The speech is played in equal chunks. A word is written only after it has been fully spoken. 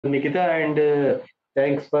Nikita, and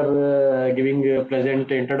thanks for giving a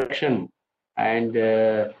pleasant introduction. And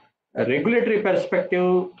a regulatory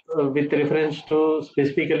perspective with reference to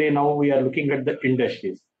specifically now we are looking at the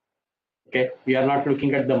industries. Okay, we are not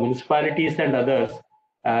looking at the municipalities and others.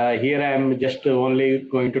 Here I am just only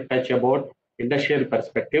going to touch about industrial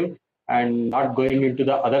perspective and not going into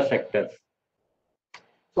the other sectors.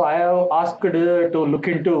 So I have asked to look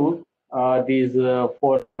into these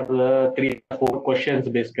three, four questions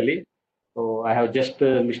basically. So I have just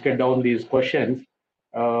listed down these questions.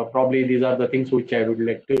 Probably these are the things which I would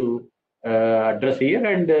like to address here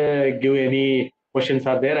and give any questions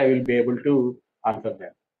are there, I will be able to answer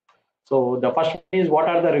them. So the first one is what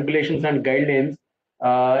are the regulations and guidelines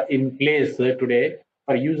in place today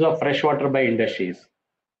for use of fresh water by industries?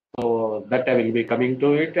 So that I will be coming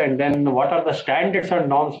to it. And then what are the standards and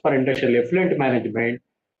norms for industrial effluent management?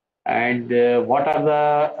 And what are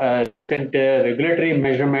the recent, regulatory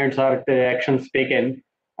measurements or actions taken?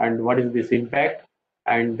 And what is this impact?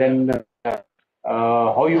 And then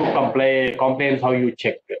how you compliance, how you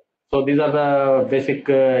check. So these are the basic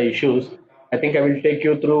issues. I think I will take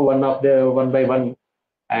you through one by one.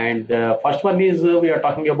 And first one is we are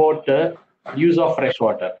talking about use of fresh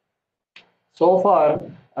water. So far,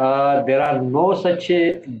 there are no such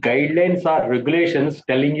guidelines or regulations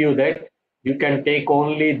telling you that you can take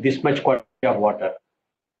only this much quantity of water.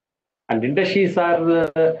 And industries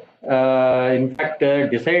are, in fact,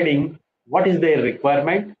 deciding what is their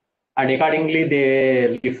requirement, and accordingly,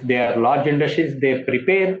 if they are large industries, they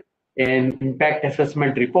prepare an impact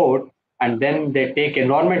assessment report, and then they take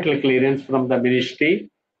environmental clearance from the ministry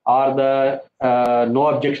or the no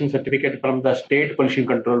objection certificate from the state pollution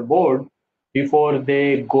control board before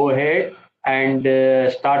they go ahead and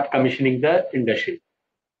start commissioning the industry.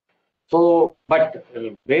 So, but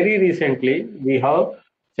very recently we have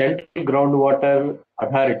Central Groundwater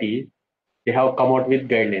Authority. They have come out with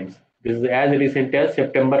guidelines. This is as recent as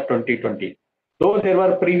September 2020. Though there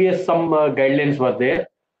were previous some guidelines were there,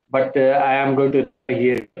 but I am going to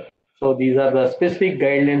here. So these are the specific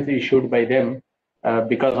guidelines issued by them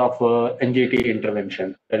because of NGT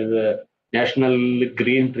intervention. There is a National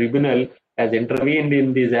Green Tribunal has intervened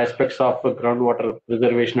in these aspects of groundwater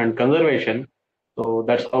preservation and conservation. So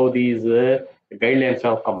that's how these guidelines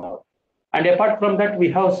have come out. And apart from that, we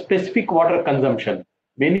have specific water consumption.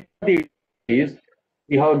 Many of these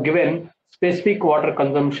we have given specific water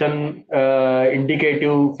consumption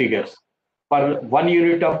indicative figures for 1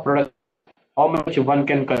 unit of product, how much one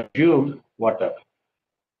can consume water.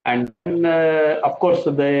 And then, of course,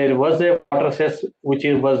 there was a water cess which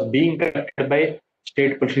was being collected by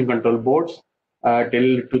state pollution control boards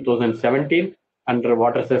till 2017 under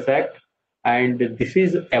Water Cess Act, and this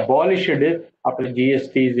is abolished after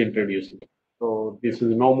GST is introduced. So this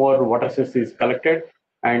is no more water cess is collected,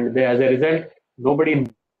 and as a result, nobody.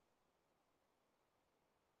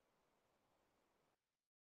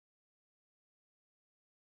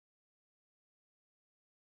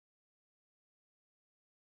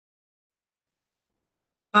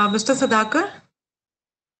 Mr. Sudhakar?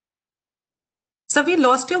 So we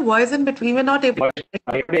lost your voice in between. We're not able to.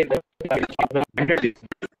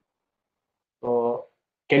 So,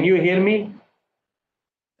 can you hear me?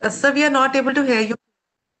 Sir, we are not able to hear you.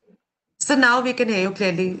 So now we can hear you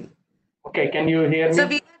clearly. Okay, can you hear me? So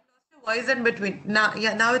we had lost your voice in between.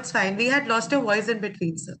 Now it's fine. We had lost your voice in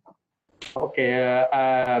between, sir. Okay,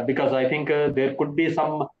 because I think there could be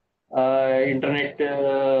some internet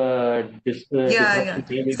yeah.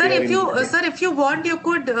 Sir, if you want,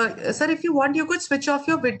 you could switch off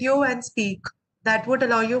your video and speak. That would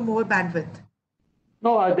allow you more bandwidth.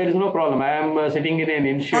 No, there is no problem. I am sitting in an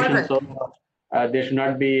institution, right. So there should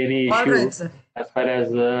not be any issue. All right, sir. As far as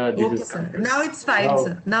this is concerned. Now it's fine,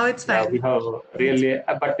 sir. Now it's fine. We have really,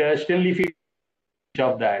 but still, if you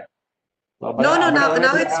of that. No,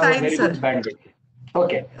 now it's fine, sir.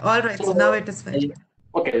 Okay. All right, so now it is fine.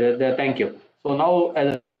 Okay, thank you. So now,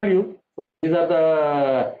 as I told you, these are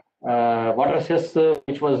the water cess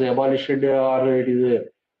which was abolished or it is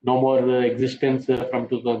no more existence from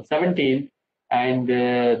 2017. And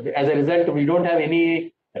as a result, we don't have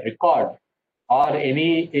any record or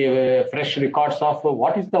any fresh records of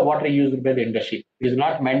what is the water used by the industry. It is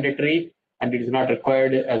not mandatory and it is not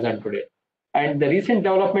required as on today. And the recent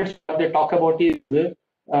developments they talk about is the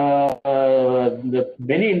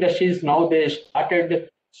many industries now they started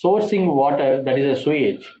sourcing water that is a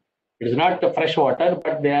sewage. It is not the fresh water,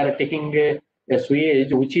 but they are taking a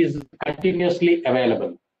sewage which is continuously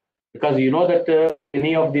available. Because you know that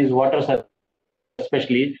any of these waters are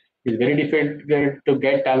especially is very difficult to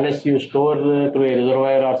get unless you store through a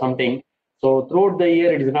reservoir or something. So throughout the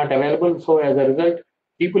year it is not available. So as a result,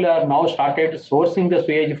 people are now started sourcing the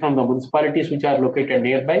sewage from the municipalities which are located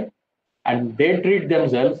nearby, and they treat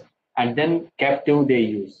themselves, and then captive they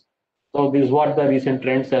use. So this is what the recent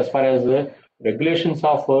trends as far as regulations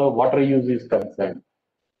of water use is concerned.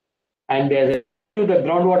 And as I to the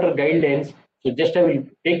groundwater guidelines, so just I will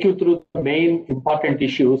take you through the main important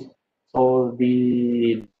issues. So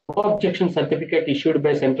the no objection certificate issued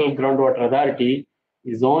by Central Groundwater Authority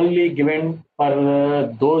is only given for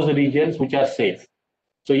those regions which are safe.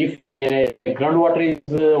 So if groundwater is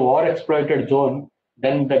overexploited zone,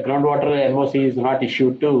 then the groundwater NOC is not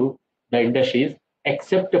issued to the industries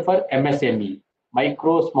except for MSME,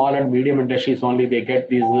 micro, small, and medium industries only they get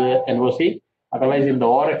these NOC. Otherwise, in the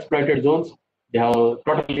overexploited zones, they have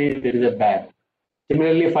totally there is a ban.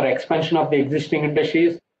 Similarly, for expansion of the existing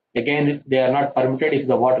industries, again they are not permitted if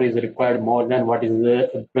the water is required more than what is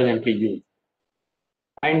presently used.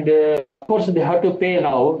 And of course, they have to pay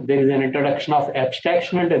now. There is an introduction of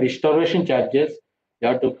abstraction and restoration charges. They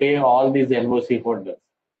have to pay all these NOC holders.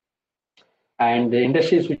 And the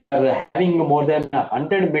industries which are having more than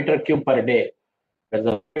 100 meter cube per day, that's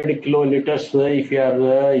 100 kiloliters if you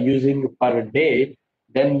are using per day,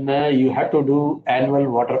 then you have to do annual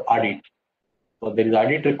water audit. So there is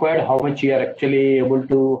audit required, how much you are actually able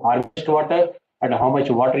to harvest water and how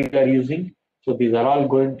much water you are using. So these are all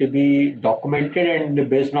going to be documented, and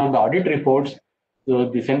based on the audit reports, so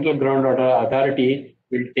the Central Groundwater Authority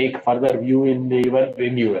will take further view in your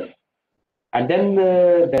renewal. And then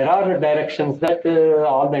there are directions that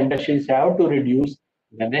all the industries have to reduce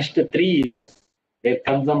in the next 3 years their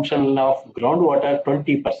consumption of groundwater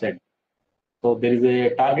 20%. So there is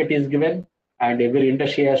a target is given, and every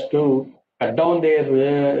industry has to cut down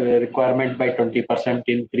their requirement by 20%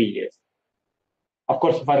 in 3 years. Of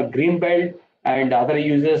course, for green belt and other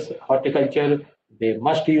uses, horticulture, they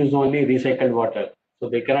must use only recycled water. So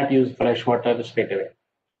they cannot use fresh water straight away.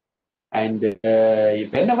 And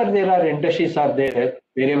whenever there are industries are there,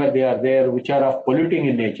 wherever they are there, which are of polluting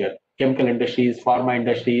in nature, chemical industries, pharma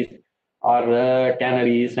industries, or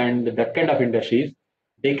tanneries, and that kind of industries,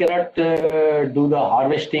 they cannot do the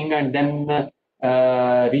harvesting and then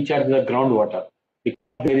recharge the groundwater. Because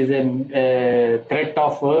there is a threat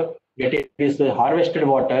of getting this harvested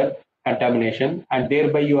water contamination, and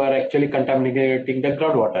thereby you are actually contaminating the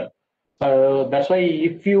groundwater. So that's why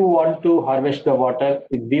if you want to harvest the water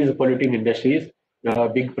in these polluting industries,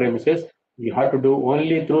 big premises, you have to do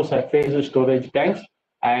only through surface storage tanks,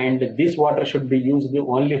 and this water should be used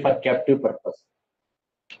only for captive purpose.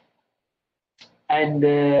 And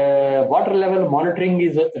water level monitoring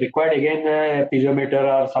is required again, piezometer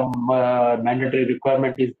or some mandatory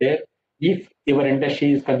requirement is there if your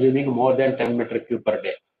industry is consuming more than 10 meter cube per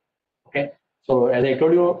day. Okay. So as I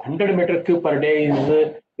told you, 100 meter cube per day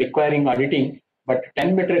is requiring auditing, but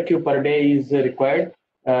 10 meter cube per day is required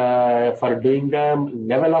for doing the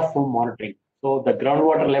level of monitoring. So the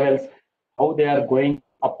groundwater levels, how they are going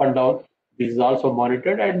up and down, this is also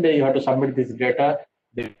monitored, and you have to submit this data.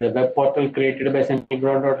 There is a web portal created by Central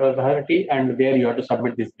Groundwater Authority, and there you have to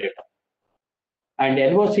submit this data. And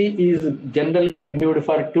NOC is generally renewed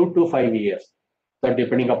for 2 to 5 years. So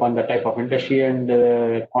depending upon the type of industry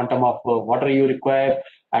and quantum of water you require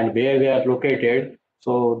and where they are located.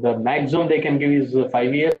 So the maximum they can give is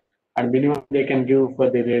 5 years, and minimum they can give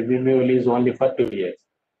for the renewal is only for 2 years.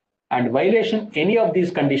 And violation, any of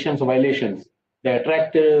these conditions violations, they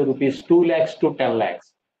attract rupees 2 lakhs to 10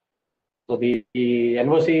 lakhs. So the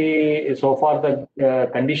NOC, so far the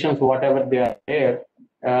conditions, whatever they are there,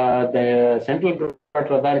 the Central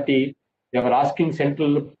Groundwater Authority, they were asking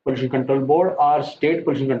Central Pollution Control Board or State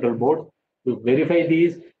Pollution Control Board to verify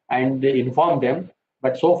these and inform them.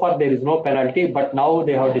 But so far there is no penalty, but now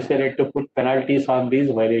they have decided to put penalties on these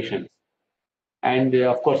violations. And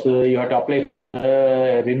of course, you have to apply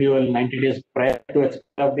renewal 90 days prior to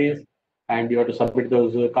expiry of these, and you have to submit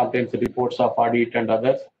those complaints reports of audit and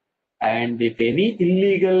others. And if any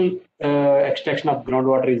illegal extraction of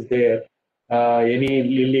groundwater is there, any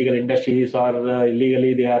illegal industries or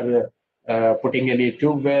illegally they are putting any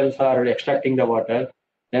tube wells or extracting the water,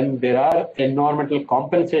 then there are environmental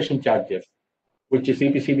compensation charges, which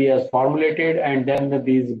CPCB has formulated, and then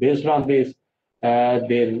these based on this,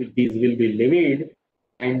 these will be levied,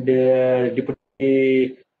 and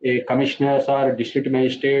deputy commissioners or district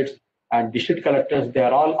magistrates and district collectors, they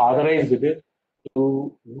are all authorized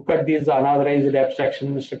to look at these unauthorized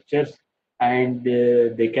abstraction structures, and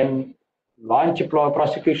they can launch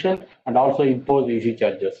prosecution and also impose easy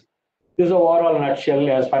charges. This is overall nutshell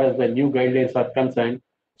as far as the new guidelines are concerned.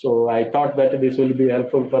 So I thought that this will be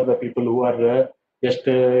helpful for the people who are just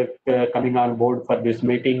coming on board for this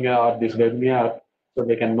meeting or this webinar. so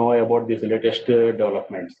they can know about these latest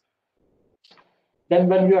developments. Then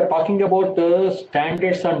when we are talking about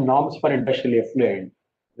standards and norms for industrial effluent,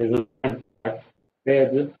 there's a part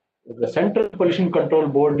where the Central Pollution Control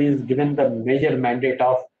Board is given the major mandate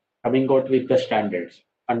of coming out with the standards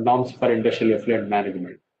and norms for industrial effluent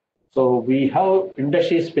management. So we have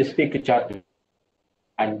industry-specific charters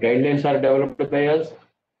and guidelines are developed by us.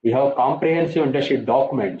 We have comprehensive industry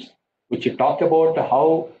documents which talk about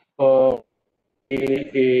how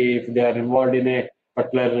if they are involved in a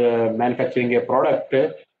particular manufacturing a product.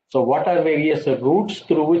 So what are various routes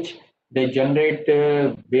through which they generate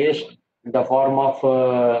waste in the form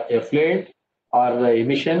of effluent or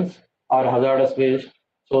emissions or hazardous waste.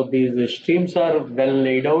 So these streams are well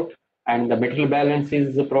laid out and the material balance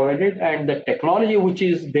is provided and the technology which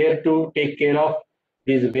is there to take care of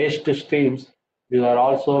these waste streams, these are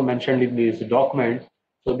also mentioned in these documents.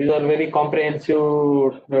 So these are very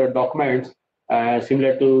comprehensive documents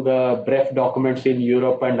similar to the BREF documents in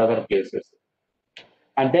Europe and other places.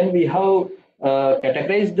 And then we have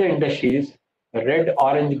categorized the industries red,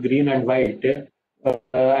 orange, green, and white,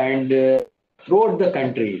 and throughout the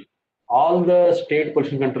country, all the state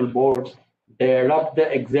pollution control boards they adopt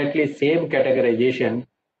the exactly same categorization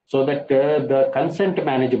so that the consent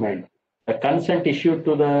management, the consent issued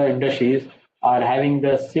to the industries are having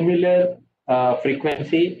the similar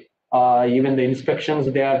frequency. Even the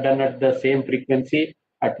inspections they are done at the same frequency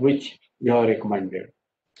at which you are recommended.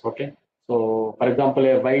 Okay. So, for example,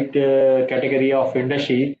 a white category of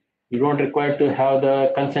industry, you don't require to have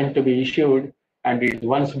the consent to be issued, and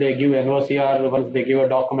once they give NOC or once they give a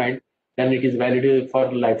document, then it is valid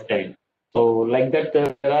for lifetime. So, like that,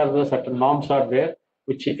 there are the certain norms are there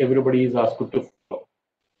which everybody is asked to follow.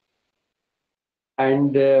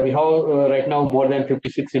 And we have right now more than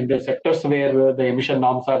 56 in the sectors where the emission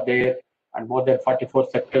norms are there, and more than 44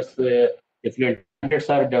 sectors different standards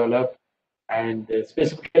are developed. And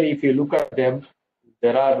specifically, if you look at them,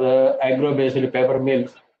 there are agro-based paper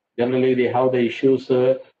mills. Generally, they have the issues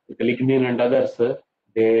with lignin and others.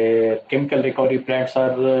 The chemical recovery plants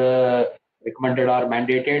are recommended or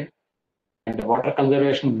mandated. And the water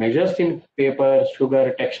conservation measures in paper,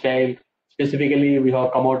 sugar, textile. Specifically, we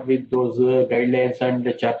have come out with those guidelines and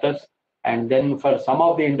the charters. And then for some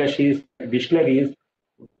of the industries, distilleries,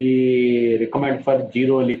 we recommend for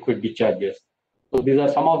zero liquid discharges. So these are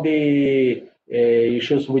some of the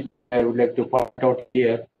issues which I would like to point out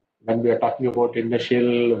here when we are talking about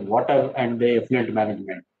industrial water and the effluent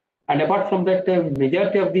management. And apart from that,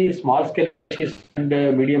 majority of the small scale industries and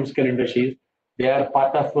medium scale industries, they are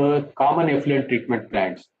part of common effluent treatment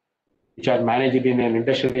plants, which are managed in an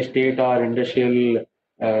industrial estate or industrial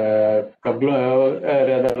rather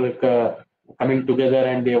like coming together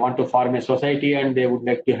and they want to form a society and they would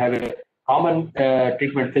like to have a common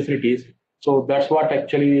treatment facilities. So that's what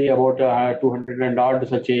actually about 200 and odd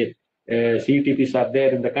such a CETPs are there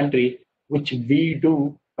in the country, which we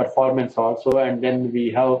do performance also, and then we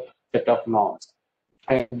have set of norms.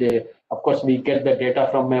 And of course, we get the data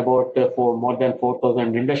from about for more than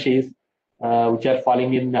 4,000 industries, which are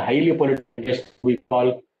falling in the highly polluted industries. We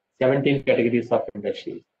call 17 categories of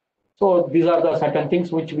industries. So these are the certain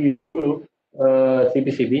things which we do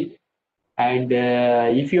CPCB. And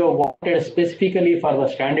if you wanted specifically for the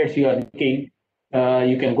standards you are looking,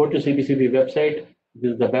 you can go to CPCB website.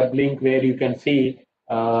 This is the web link where you can see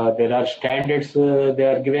there are standards they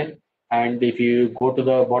are given. And if you go to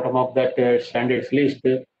the bottom of that standards list,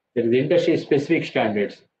 there is industry specific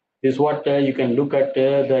standards. This is what you can look at.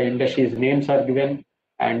 The industry's names are given.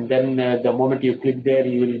 And then the moment you click there,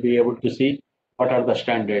 you will be able to see what are the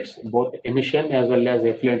standards, both emission as well as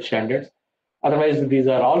effluent standards. Otherwise, these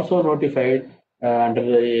are also notified under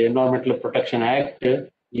the Environmental Protection Act,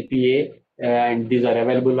 EPA, and these are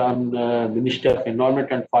available on Minister of Environment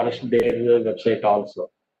and Forest, their website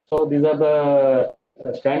also. So these are the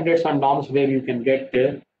standards and norms where you can get,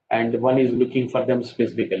 and one is looking for them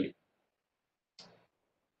specifically.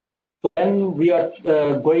 So then we are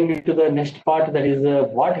going into the next part, that is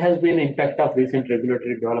what has been impact of recent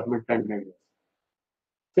regulatory development and measures.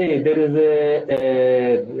 See, there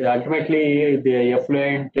is ultimately the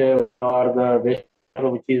effluent or the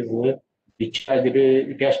wastewater which is discharged,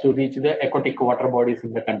 it has to reach the aquatic water bodies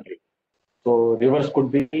in the country. So rivers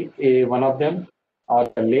could be one of them, or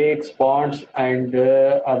the lakes, ponds, and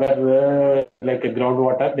other like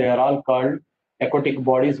groundwater. They are all called aquatic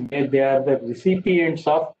bodies where they are the recipients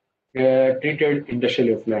of treated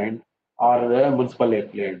industrial effluent or municipal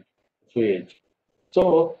effluent sewage.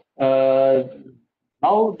 So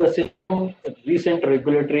now the system, recent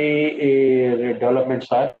regulatory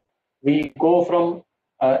developments are, we go from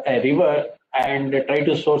a river and try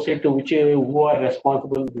to source it to who are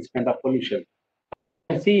responsible for this kind of pollution.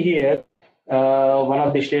 You can see here one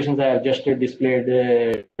of the stations I have just displayed.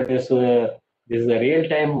 This is a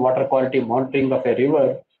real-time water quality monitoring of a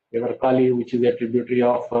river Kali, which is a tributary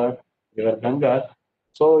of river Ganga.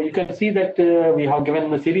 So you can see that we have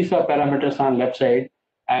given a series of parameters on left side,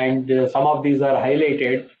 and some of these are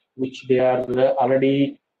highlighted, which they are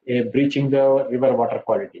already breaching the river water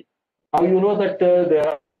quality. Now you know that there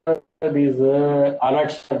are these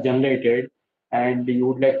alerts are generated, and you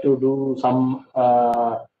would like to do some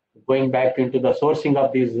going back into the sourcing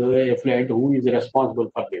of these effluent, who is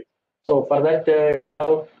responsible for this. So for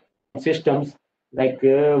that, systems like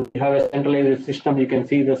we have a centralized system. You can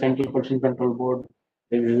see the Central Pollution Control Board.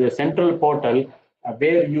 There is a central portal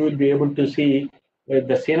where you will be able to see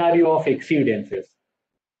the scenario of exceedances.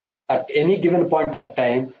 At any given point of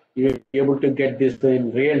time, you will be able to get this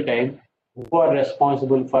in real time. Who are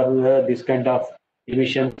responsible for this kind of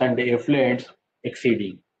emissions and effluents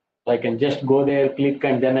exceeding? So I can just go there, click,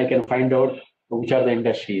 and then I can find out which are the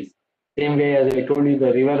industries. Same way as I told you,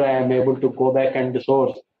 the river, I am able to go back and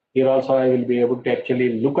source. Here also, I will be able to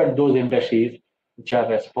actually look at those industries which are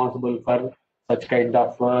responsible for such kind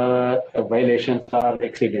of violations or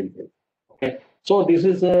exceedances. Okay, so this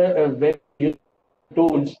is a very useful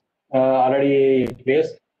tools already in place,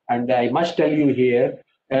 and I must tell you here,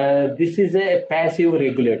 this is a passive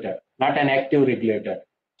regulator, not an active regulator.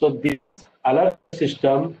 So this alert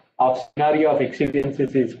system of scenario of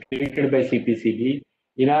exceedances is created by CPCB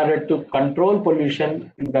in order to control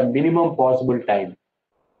pollution in the minimum possible time.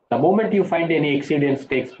 The moment you find any exceedance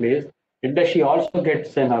takes place, industry also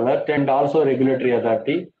gets an alert and also regulatory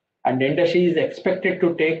authority, and industry is expected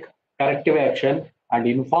to take corrective action and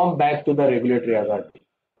inform back to the regulatory authority.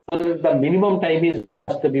 So the minimum time is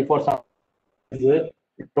just before some is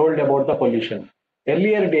told about the pollution.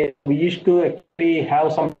 Earlier days, we used to actually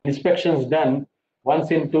have some inspections done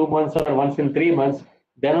once in 2 months or once in 3 months.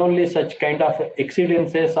 Then only such kind of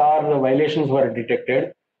exceedances or violations were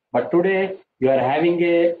detected. But today, you are having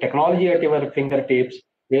a technology at your fingertips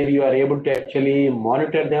where you are able to actually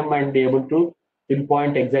monitor them and be able to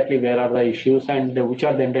pinpoint exactly where are the issues and which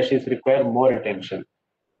are the industries require more attention.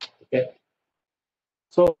 Okay.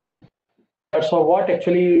 So so what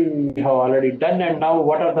actually we have already done, and now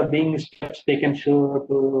what are the being steps taken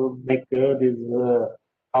to make these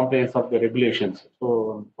compliance of the regulations?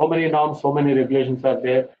 So many norms, so many regulations are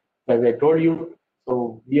there. As I told you,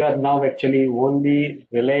 so we are now actually only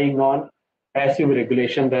relying on passive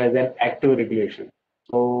regulation rather than active regulation.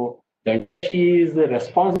 So the industry is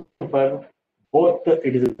responsible for both.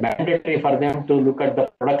 It is mandatory for them to look at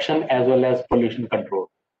the production as well as pollution control.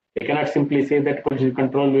 They cannot simply say that pollution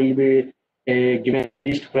control will be given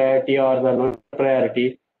least priority or the low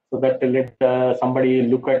priority, so that let somebody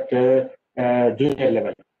look at junior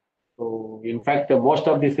level. So, in fact, most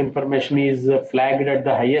of this information is flagged at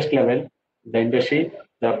the highest level, the industry.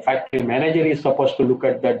 The factory manager is supposed to look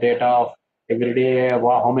at the data of every day,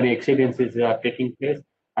 how many exceedances are taking place,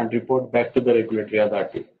 and report back to the regulatory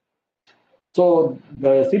authority. So,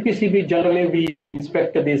 the CPCB generally we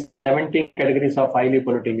inspect these 17 categories of highly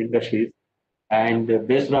polluting industries, and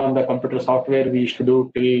based on the computer software we used to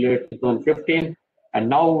do till 2015, and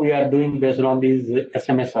now we are doing based on these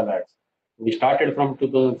SMS alerts. We started from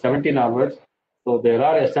 2017 onwards, so there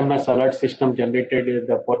are SMS alert system generated in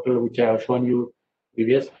the portal which I have shown you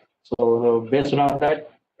previous. So based on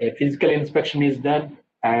that, a physical inspection is done,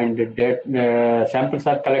 and samples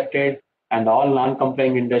are collected, and all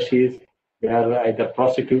non-complying industries, they are either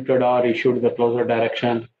prosecuted or issued the closure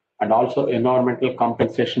direction, and also environmental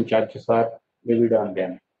compensation charges are levied on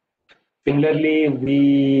them. Similarly,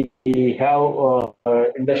 we have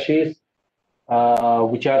industries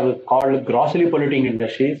which are called grossly polluting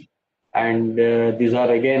industries. And these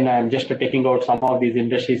are, again, I'm just taking out some of these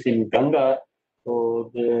industries in Ganga.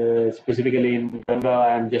 So specifically in Ganga,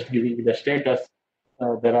 I'm just giving you the status.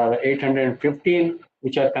 There are 815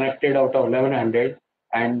 which are connected out of 1100.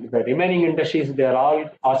 And the remaining industries, they are all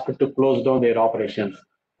asked to close down their operations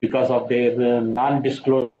because of their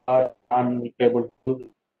non-disclosure, unable to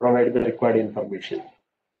provide the required information.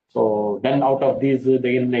 So then out of these,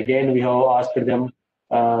 then again, we have asked them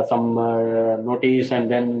some notice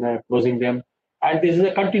and then closing them. And this is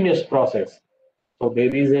a continuous process. So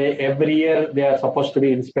there is every year they are supposed to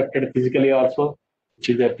be inspected physically also, which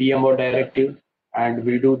is a PMO directive, and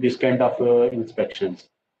we do this kind of inspections.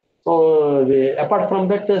 So apart from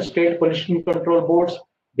that, the state pollution control boards,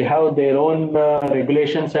 they have their own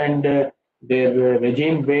regulations and their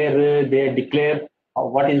regime where they declare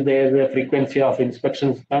what is their frequency of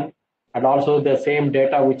inspections done, and also the same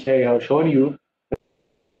data which I have shown you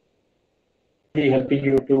helping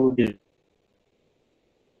you to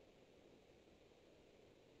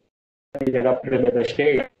adopt the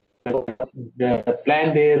state,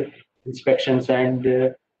 plan their inspections and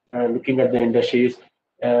looking at the industries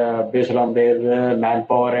based on their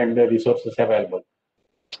manpower and resources available.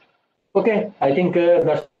 Okay, I think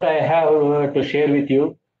that's what I have to share with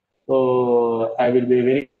you. So I will be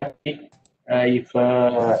very happy if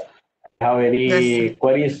have any Yes, sir.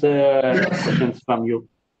 queries, questions from you.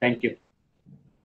 Thank you.